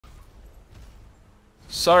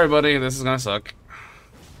Sorry, buddy. This is gonna suck.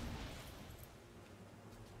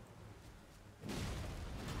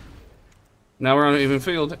 Now we're on an even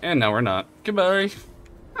field, and now we're not. Goodbye.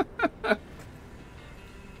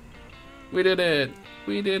 We did it.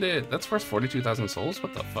 We did it. That's worth 42,000 souls?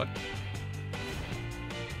 What the fuck?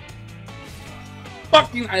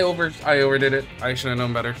 Fucking I overdid it. I should have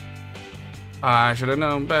known better. I should have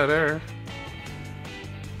known better.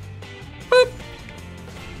 Boop.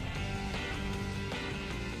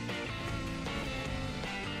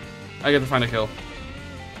 I get to find a kill.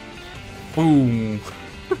 Boom.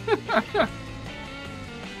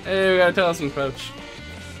 Hey, we got a talisman pouch.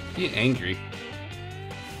 Be angry.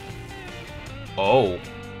 Oh,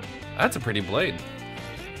 that's a pretty blade.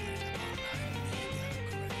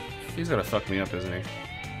 He's gonna fuck me up, isn't he?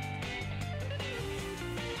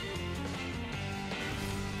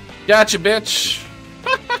 Gotcha, bitch!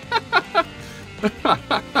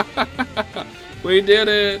 We did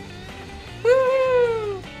it!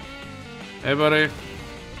 Woo! Hey, buddy.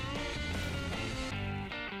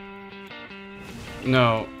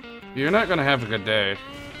 No, you're not gonna have a good day.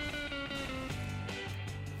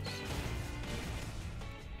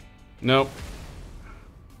 Nope.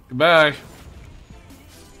 Goodbye.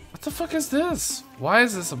 What the fuck is this? Why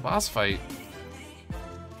is this a boss fight?